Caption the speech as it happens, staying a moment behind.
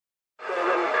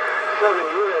Alright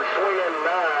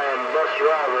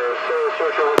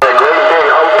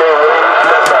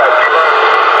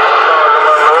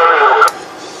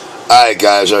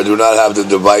guys, I do not have the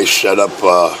device set up,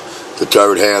 the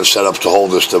third hand set up to hold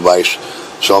this device.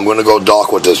 So I'm going to go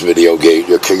dark with this video gate.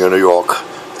 Your king of New York.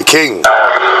 The king.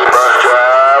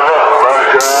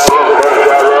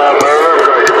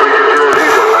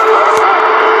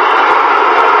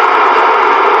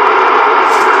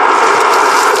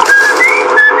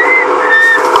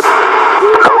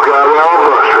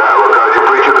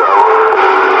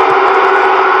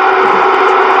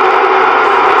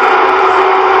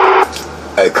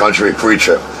 Hey, country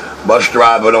preacher. Bus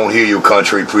driver don't hear you,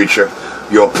 country preacher.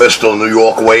 Your pistol, New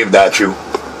York, waved at you.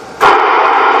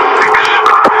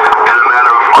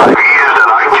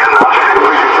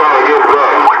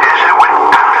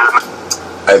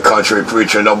 Hey, country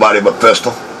preacher, nobody but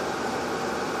pistol.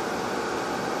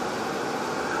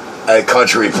 Hey,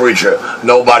 country preacher,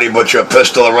 nobody but your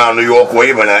pistol around New York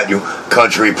waving at you.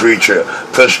 Country preacher,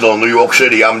 pistol, New York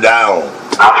City, I'm down.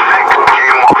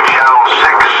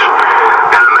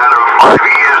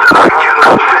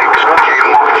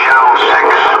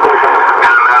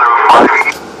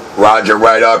 Roger,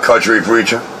 right on, country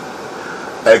preacher.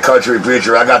 Hey, country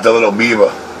preacher, I got the little beaver.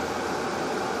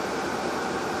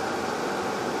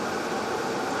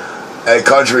 Hey,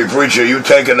 country preacher, you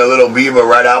taking the little beaver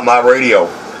right out my radio.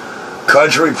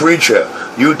 Country preacher,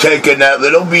 you taking that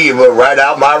little beaver right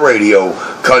out my radio.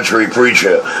 Country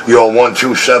preacher, you're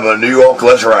 127 New York,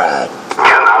 let's ride.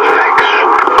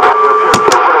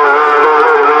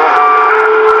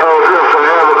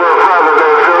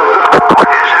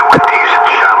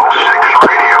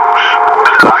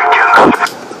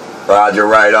 Roger,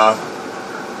 right on.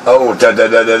 Oh,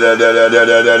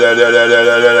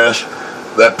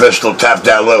 that pistol tap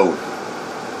that load.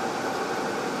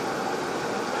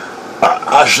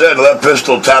 I said let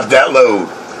pistol tap that load.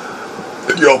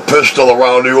 Your pistol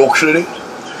around New York City?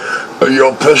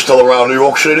 Your pistol around New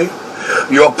York City?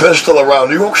 Your pistol around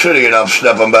New York City, and I'm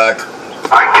stepping back.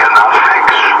 I cannot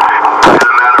fix. It's a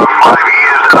matter of 5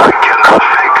 years that I cannot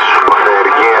fix. Say it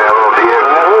again, hello, dear.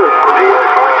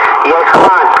 Yes, come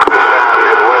on.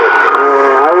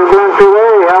 How you doing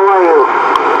today? How are you?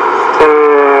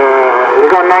 You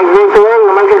got a nice day today?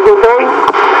 You make a good day?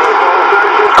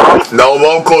 No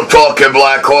local talking,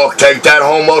 Black Hawk. Take that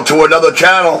homo to another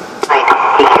channel.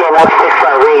 He cannot fix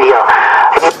our radio.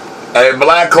 Hey,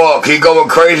 Black Hawk, he going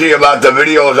crazy about the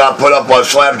videos I put up on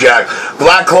Slapjack.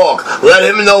 Black Hawk, let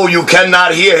him know you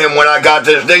cannot hear him when I got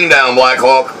this thing down, Black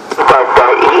Hawk. But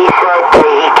he said that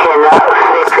he cannot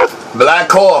fix it.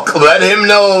 Black Hawk, let him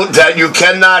know that you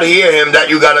cannot hear him, that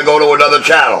you got to go to another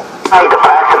channel. I had to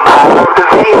pass him out of the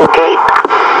video gate.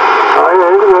 Oh,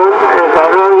 yeah, it's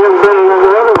I know you're better than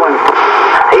the other one.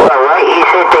 You are right, he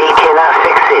said that he cannot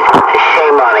fix it.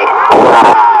 Shame on him.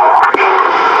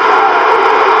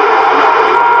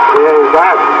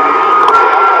 Wow.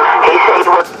 He said he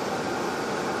was.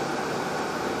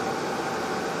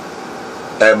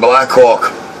 Hey, Black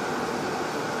Hawk.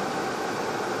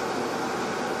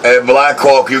 Hey, Black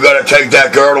Hawk, you gotta take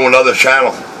that girl to another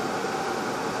channel.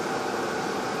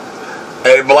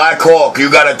 Hey, Black Hawk,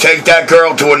 you gotta take that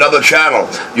girl to another channel.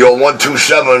 You're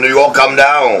 127 New York, I'm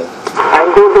down.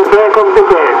 Undo the back of the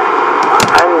bed.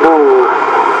 Undo.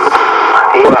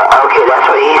 Yeah, okay, that's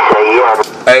what he said, yeah.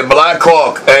 Hey, Black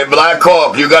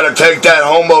Hawk, you gotta take that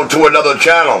homo to another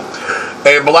channel.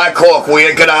 Hey, Black Hawk, we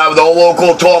ain't gonna have no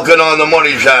local talking on the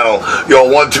money channel. You're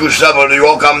 127 New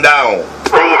York, I'm down.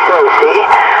 That's what he said, see?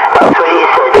 That's what he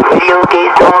said. The video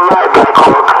gates don't lie, Black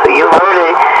Hawk. You heard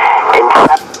it. And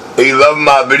he loved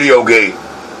my video gate.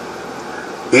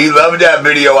 He loved that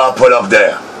video I put up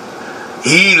there.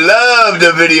 He loved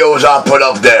the videos I put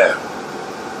up there.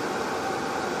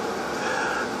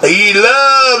 He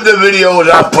loved the videos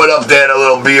I put up there, the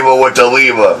little beaver with the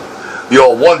lever.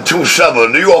 You're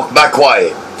 127 New York, back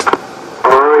quiet. Oh,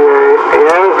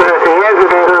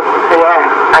 yeah,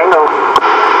 I know.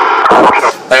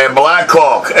 Hey, Black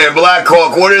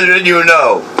Hawk, what is it you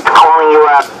know? Calling you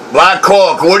out. Black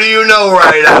Hawk, what do you know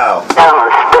right now? Now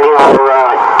I'm spinning all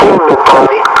around. Give me,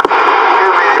 boy.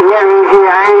 Yeah,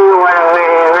 I want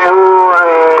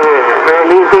to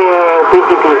release the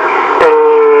PTT.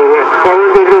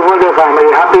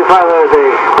 Happy Father's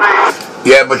Day.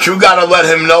 Yeah, but you gotta let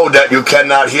him know that you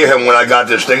cannot hear him when I got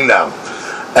this thing down.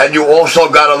 And you also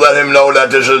gotta let him know that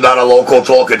this is not a local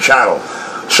talking channel.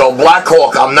 So Black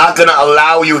Hawk, I'm not gonna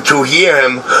allow you to hear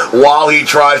him while he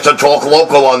tries to talk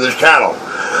local on this channel.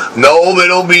 No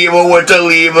little beaver with the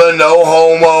lever, no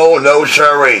homo, no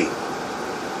siree.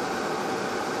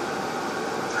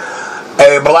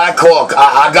 Hey, Black Hawk,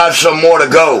 I got some more to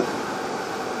go.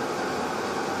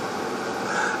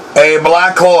 Hey,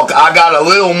 Black Hawk, I got a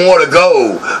little more to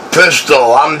go.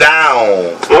 Pistol, I'm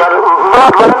down. Yeah,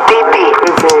 PP.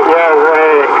 Yeah,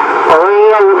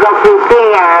 we got PP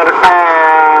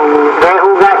and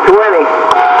who got 20.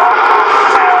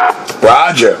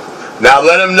 Roger. Now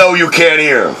let him know you can't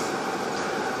hear him.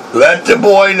 Let the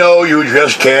boy know you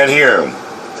just can't hear him.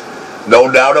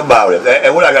 No doubt about it.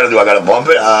 And what I gotta do? I gotta bump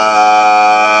it? Audio.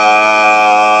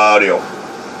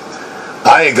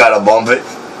 I ain't gotta bump it.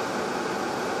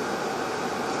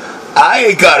 I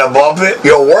ain't gotta bump it.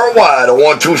 Yo, worldwide,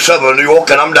 127 New York,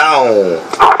 and I'm down.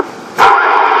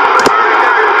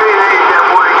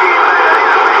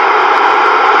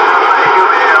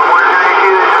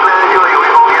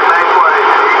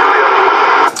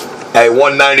 Hey,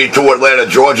 192 Atlanta,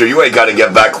 Georgia, you ain't gotta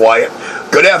get back quiet.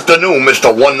 Good afternoon,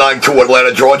 Mr. 192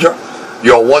 Atlanta, Georgia.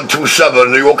 Your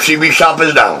 127 New York CB shop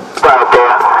is down. Right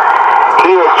there.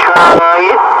 He is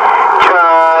trying.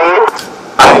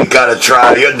 I ain't gotta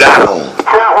try, you're down. It's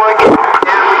not working.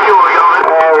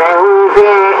 Who's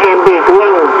in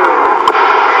between?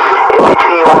 In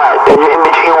between what? In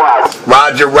between what?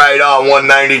 Roger, right on,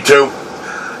 192.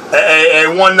 Hey,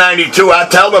 192, I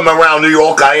tell them around New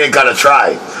York I ain't gotta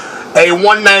try. Hey,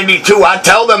 192, I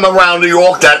tell them around New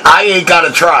York that I ain't gotta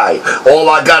try. All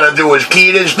I gotta do is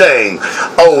key this thing.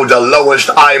 Oh, the lowest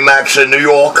IMAX in New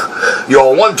York.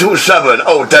 Your 127.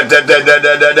 Oh, that's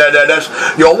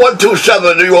your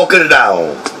 127 New York is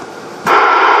down.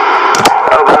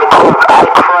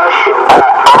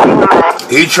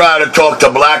 He tried to talk to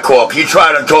Black Hawk. He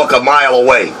tried to talk a mile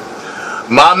away.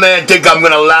 My man think I'm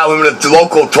gonna allow him to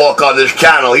local talk on this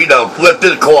channel. He done flipped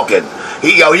his corking.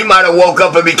 He might have woke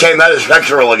up and became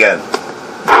heterosexual again. Yo,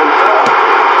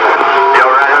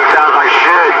 that sounds like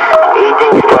shit. He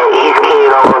thinks that he's keen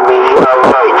over me.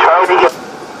 Right, try to get...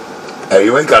 Hey,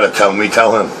 you ain't gotta tell me,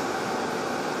 tell him.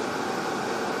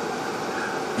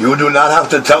 You do not have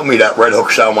to tell me that Red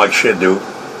Hook sound like shit, dude.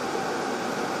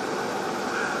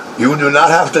 You do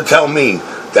not have to tell me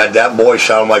that boy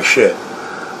sound like shit.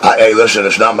 Hey, listen,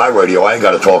 it's not my radio. I ain't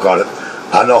gotta talk on it.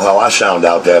 I know how I sound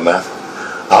out there, man.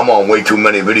 I'm on way too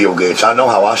many video gates. I know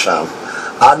how I sound.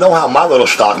 I know how my little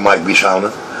stock might be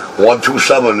sounding.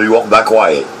 127 New York, back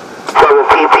quiet.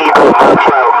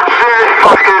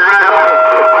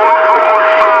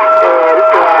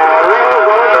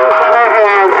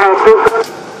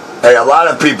 Hey, a lot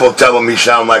of people tell him he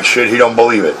sound like shit. He don't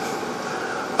believe it.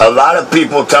 A lot of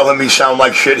people tell him he sound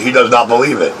like shit. He does not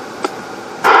believe it.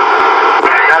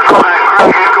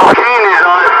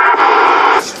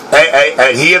 Hey,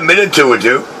 and he admitted to it,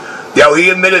 dude. Yo, he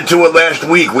admitted to it last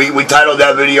week. We titled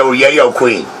that video Yayo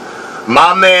Queen.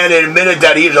 My man admitted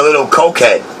that he's a little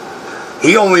cokehead.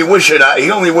 He only wishing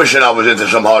I was into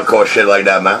some hardcore shit like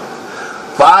that, man.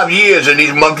 5 years and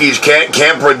these monkeys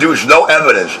can't produce no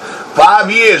evidence. 5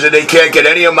 years and they can't get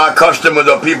any of my customers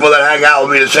or people that hang out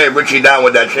with me to say Richie down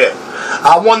with that shit.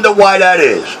 I wonder why that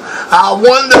is. I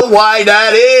wonder why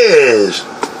that is.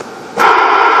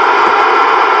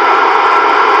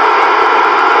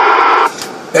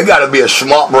 There got to be a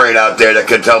smart brain out there that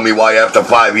can tell me why after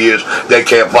 5 years they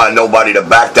can't find nobody to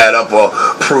back that up or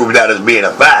prove that as being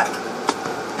a fact.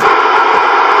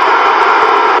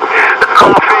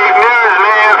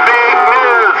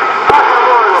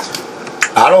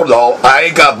 I don't know. I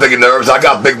ain't got big nerves. I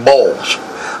got big balls.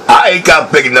 I ain't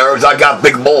got big nerves. I got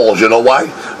big balls. You know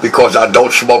why? Because I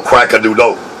don't smoke crack or do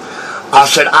dope. I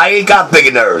said I ain't got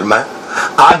big nerves, man.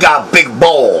 I got big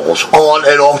balls on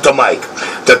and off the mic.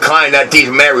 The kind that these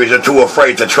Marys are too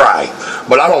afraid to try.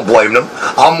 But I don't blame them.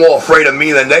 I'm more afraid of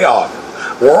me than they are.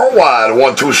 Worldwide,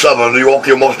 127 New York,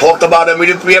 you most talked about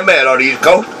immediately a man on the East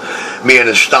Coast. Me and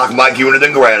the stock mic unit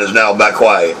in Grand is now back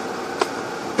quiet.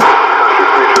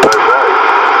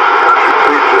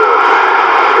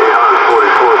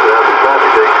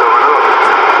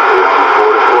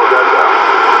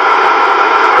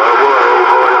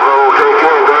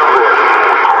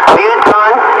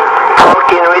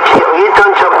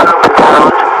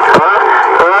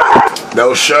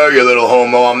 No sir, you little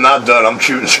homo, I'm not done, I'm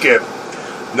shooting skip.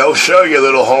 No sir, you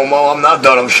little homo, I'm not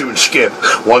done, I'm shooting skip.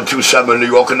 127 New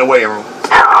York in the weighing room.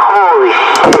 Holy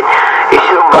shit, you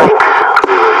shooting blanks?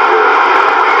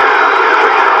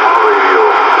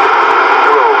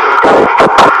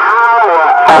 Power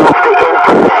of the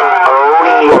internet, oh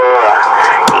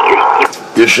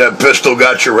yeah. You said Pistol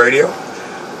got your radio?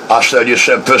 I said you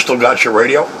said Pistol got your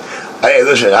radio? Hey,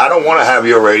 listen, I don't want to have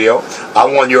your radio. I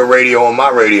want your radio on my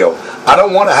radio. I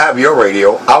don't want to have your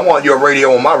radio. I want your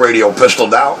radio on my radio, Pistol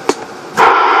down.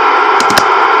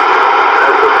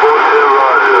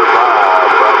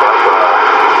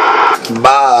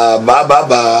 Bye, bye, bye,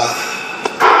 bye.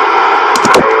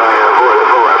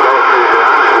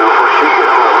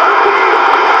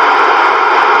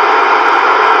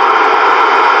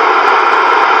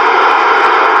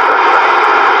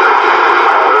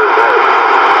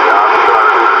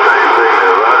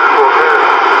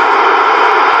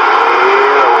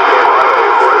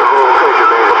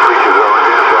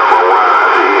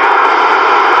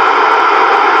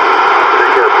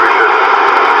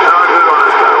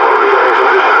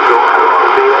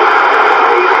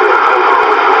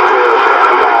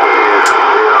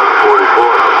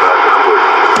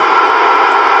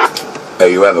 Hey,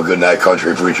 you have a good night,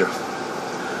 country preacher.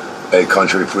 Hey,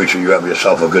 country preacher, you have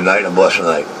yourself a good night and a blessed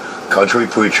night. Country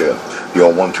preacher, your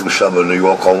 127 New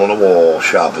York hole in the wall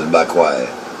shop is back quiet.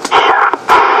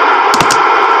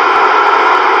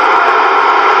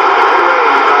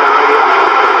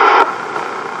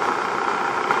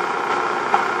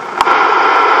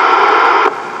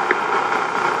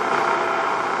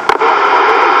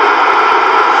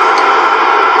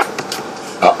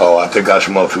 Uh-oh, I think I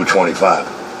smell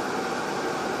 225.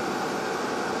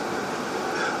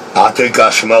 I think I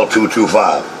smell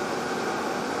 225.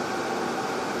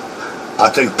 I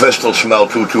think pistol smell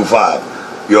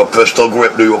 225. Your pistol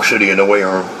grip, New York City in the waiting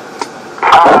room.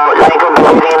 Oh, like a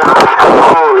bleeding hospital.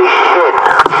 Holy shit.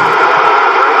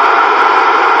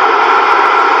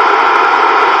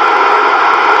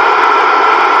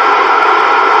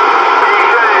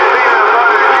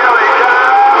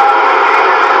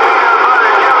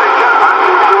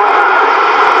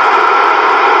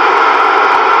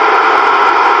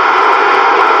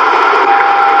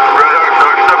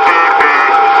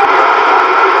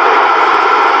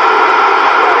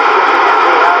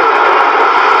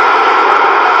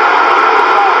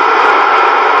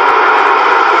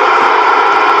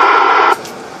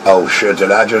 Oh shit,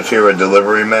 did I just hear a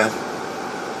delivery man?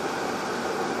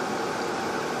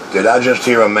 Did I just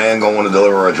hear a man going to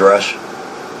deliver a dress?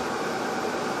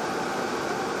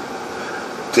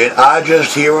 Did I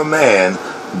just hear a man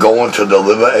going to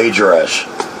deliver a dress?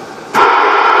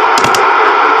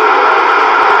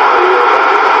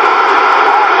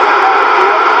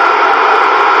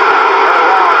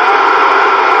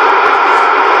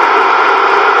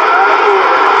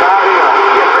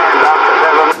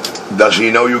 Does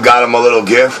he know you got him a little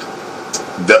gift?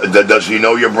 Does he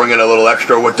know you're bringing a little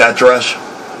extra with that dress?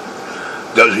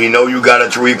 Does he know you got a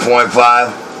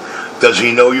 3.5? Does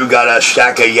he know you got a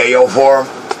stack of yayo for him?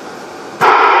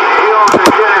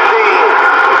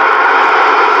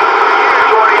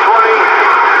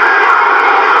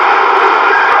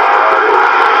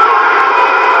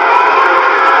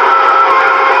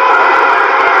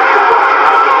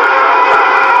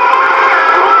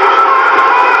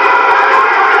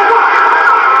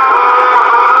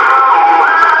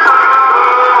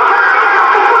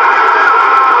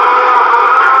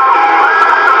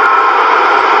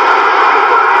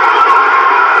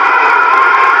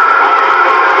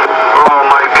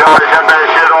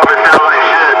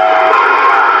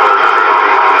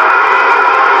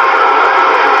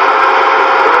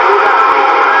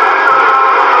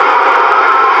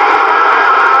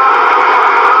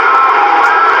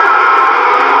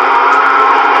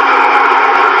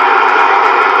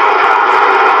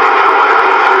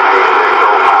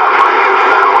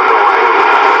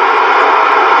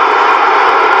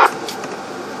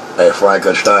 Hey,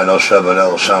 Frankenstein, those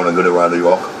 7Ls sounding good around New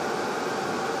York.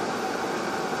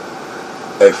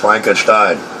 Hey,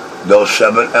 Frankenstein, those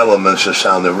 7 elements are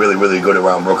sounding really, really good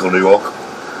around Brooklyn, New York.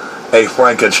 Hey,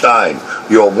 Frankenstein,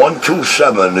 you're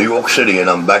 127 New York City, and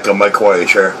I'm back in my quiet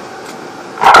chair.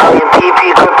 Your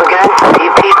PP clip again?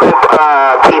 PP clip,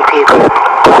 PP clip.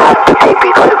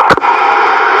 PP clip.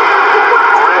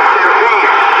 Rest in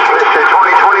peace, Mr.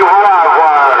 2020 Live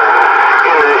Wire.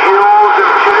 In the hills of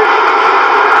Tennessee.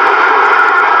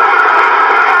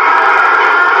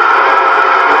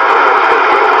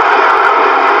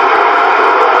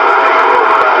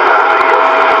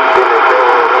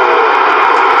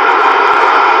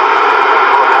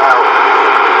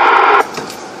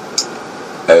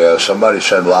 Hey, somebody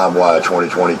said Livewire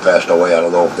 2020 passed away. I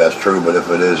don't know if that's true, but if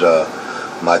it is,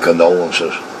 my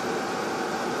condolences.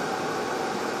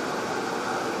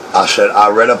 I said, I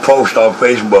read a post on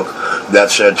Facebook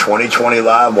that said 2020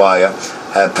 Livewire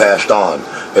had passed on.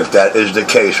 If that is the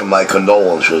case, my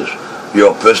condolences.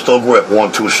 Your pistol grip,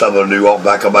 127 New York,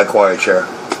 back of my quiet chair.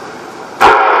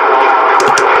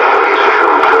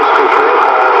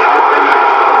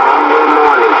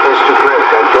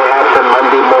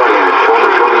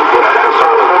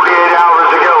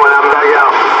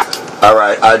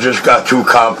 Alright, I just got 2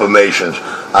 confirmations.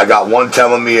 I got one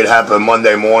telling me it happened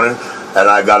Monday morning, and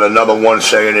I got another one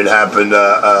saying it happened,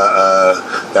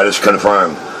 that is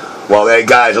confirmed. Well, hey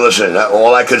guys, listen,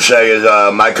 all I can say is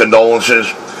my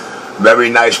condolences.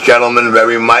 Very nice gentleman,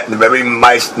 very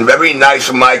nice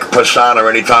Mike Pisana.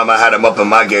 Anytime I had him up in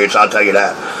my gates, I'll tell you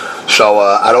that. So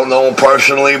I don't know him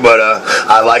personally, but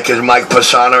I like his Mike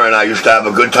Pisana, and I used to have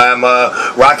a good time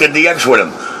rocking DX with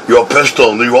him. Your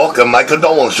pistol, New York, and my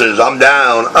condolences. I'm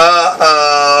down.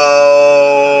 Uh-oh.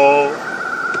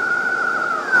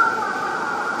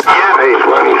 Yeah, he's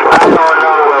running. I don't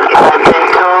know what I've been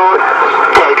told.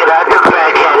 Take it out the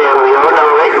crackhead, and we all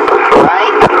know it,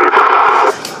 right?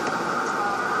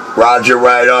 Roger,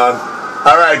 right on.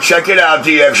 All right, check it out,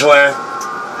 DX Land.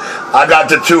 I got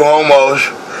the two homos.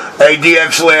 Hey,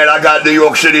 DX Land, I got New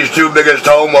York City's two biggest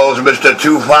homos, Mr.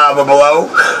 25 or Below,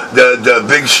 the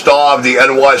big star of the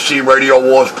NYC Radio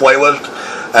Wars playlist,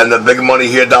 and the Big Money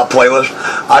Here playlist.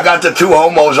 I got the two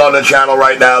homos on the channel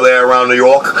right now there around New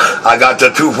York. I got the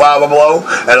 25 or Below,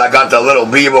 and I got the little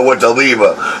Beaver with the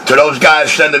lever. To those guys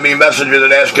sending me messages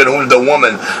and asking who's the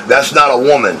woman, that's not a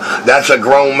woman. That's a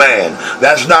grown man.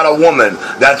 That's not a woman.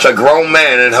 That's a grown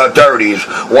man in her 30s.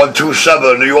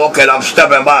 127 New York, and I'm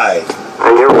stepping by.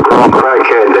 And you're a grown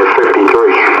crackhead at 53.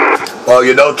 Well,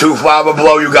 you know, 25 or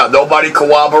Below, you got nobody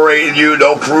corroborating you,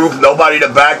 no proof, nobody to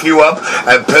back you up,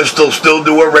 and Pistol still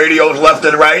doing radios left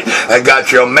and right, and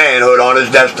got your manhood on his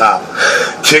desktop.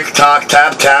 Tick-tock,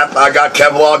 tap-tap, I got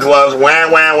Kevlar gloves, wah,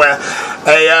 wah, wah.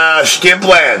 Hey,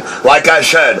 Skipland, like I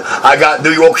said, I got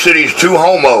New York City's two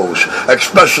homos,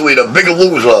 especially the big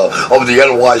loser of the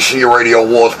NYC Radio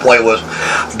Wars playlist.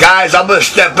 Guys, I'm going to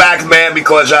step back, man,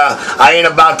 because I ain't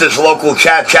about this local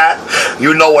chat.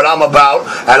 You know what I'm about,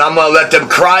 and I'm going to let them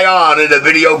cry on in the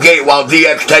video gate while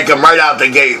DX take them right out the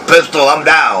gate. Pistol, I'm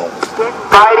down.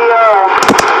 Radio.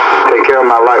 Take care of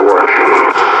my light work.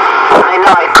 I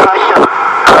know, I crushed him.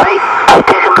 Right? I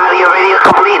take him out of your radio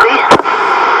completely.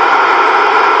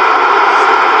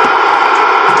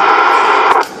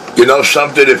 You know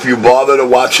something, if you bother to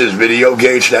watch his video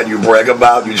gates that you brag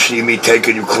about, you see me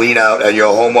taking you clean out, and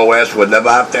your homo ass would never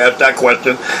have to ask that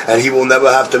question, and he will never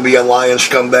have to be a lying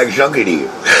scumbag junkie to you.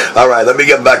 All right, let me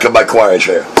get back in my quiet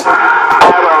chair.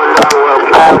 I don't know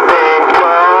what's happened,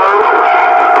 Tom.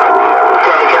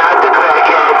 Take out the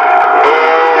crackhead,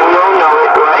 and you'll know it,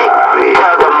 right?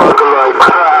 Tell the Mongoloid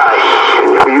crush.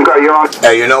 You got your own.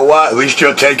 Hey, you know what? At least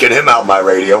you're taking him out my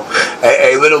radio.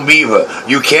 Hey, little Beaver,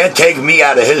 you can't take me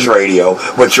out of his radio,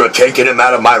 but you're taking him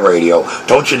out of my radio.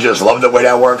 Don't you just love the way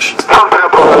that works? Pump it up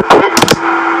a little bit.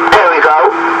 There we go.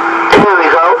 There we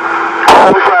go.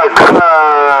 How's that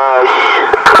crush?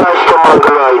 Crush the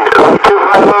Mongoloid.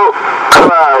 250,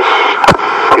 crush.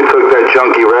 You took that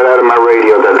junkie right out of my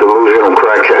radio, that delusional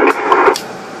crackhead.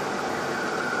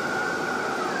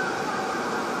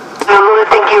 Little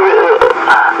Dinky Radio.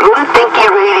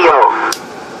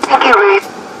 Dinky Radio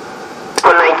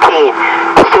for 19.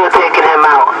 Still taking him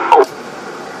out. Oh.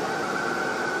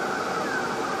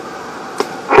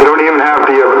 You don't even have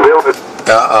the ability.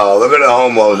 Uh-oh, look at the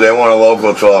homos. They want a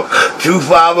local talk.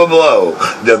 25 or Below,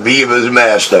 the BeaverZ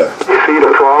master. You see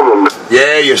the problem?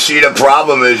 Yeah, you see the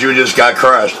problem is you just got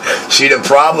crushed. See, the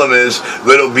problem is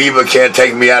little Beaver can't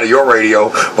take me out of your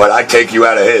radio, but I take you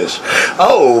out of his.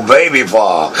 Oh, baby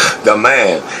paw, the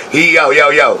man. He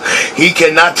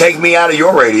cannot take me out of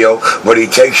your radio, but he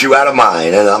takes you out of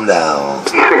mine, and I'm down.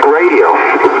 Sick radio.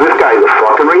 This guy's a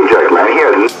fucking reject, man.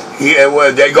 Yeah,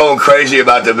 well, they going crazy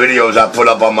about the videos I put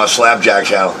up on my Slapjack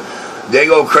channel. They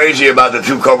go crazy about the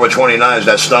two Cobra 29s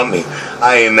that stumped me.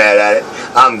 I ain't mad at it.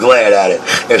 I'm glad at it.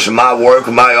 It's my work,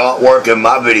 my artwork, and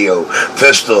my video.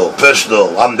 Pistol,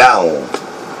 I'm down.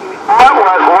 That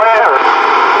was where?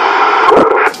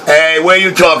 Hey, where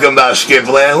you talking about,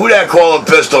 Skipland? Who that calling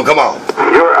Pistol? Come on.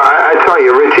 I tell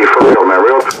you, Richie, for real, man.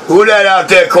 Real. Who that out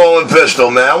there calling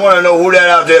Pistol, man? I want to know who that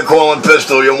out there calling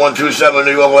Pistol. You're 127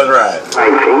 New York, what's right?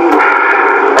 19.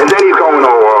 And then he's going,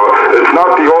 it's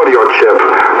not the audio chip.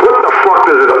 What the fuck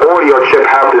does an audio chip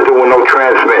have to do with no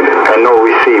transmit and no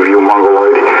receive, you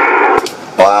mongoloid?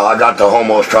 Wow, I got the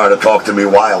homos trying to talk to me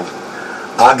wild.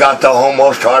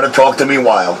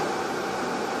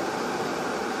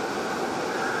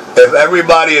 If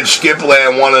everybody in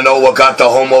Skipland want to know what got the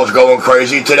homos going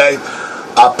crazy today,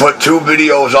 I put two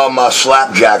videos on my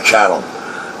Slapjack channel.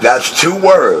 That's two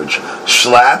words.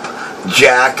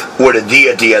 Slapjack with a D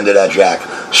at the end of that jack.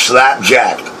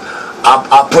 Slapjack.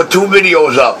 I put two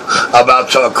videos up about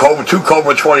two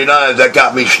Cobra 29s that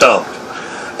got me stumped.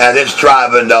 And it's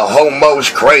driving the homos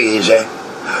crazy.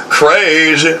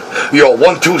 Crazy. Yo,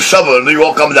 127 New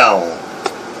York, I'm down.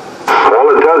 All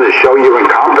it does is show your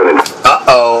incompetence.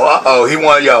 He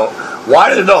want, why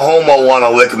does the homo want to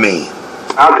lick me?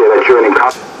 Out there that you're an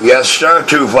incompetent. Yes, sir,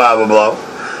 25 or Below.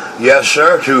 Yes,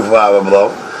 sir, 25 or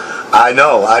Below. I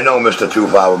know, Mr.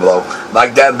 25 or Below.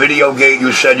 Like that video gate,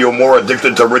 you said you're more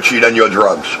addicted to Richie than your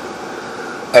drugs.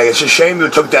 Hey, it's a shame you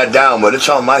took that down, but it's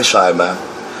on my side, man.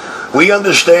 We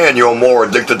understand you're more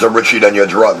addicted to Richie than your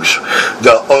drugs.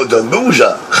 The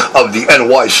loser of the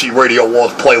NYC Radio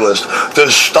Wars playlist, the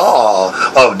star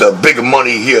of the Big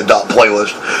Money Here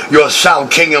playlist, your Sound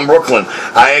King in Brooklyn.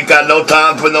 I ain't got no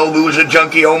time for no loser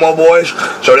junkie homo boys,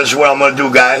 so this is what I'm going to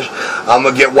do, guys. I'm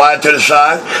going to get wide to the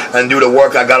side and do the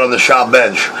work I got on the shop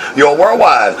bench. Yo,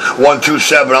 worldwide,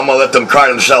 127, I'm going to let them cry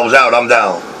themselves out. I'm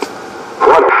down.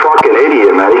 What a fucking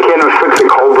idiot, man. He can't even fix the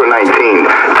Cobra 19.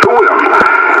 Two of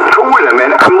them,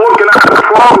 man. I'm looking at the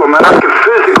problem, and I can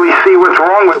physically see what's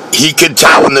wrong with. He could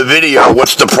tell in the video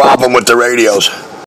what's the problem with the radios.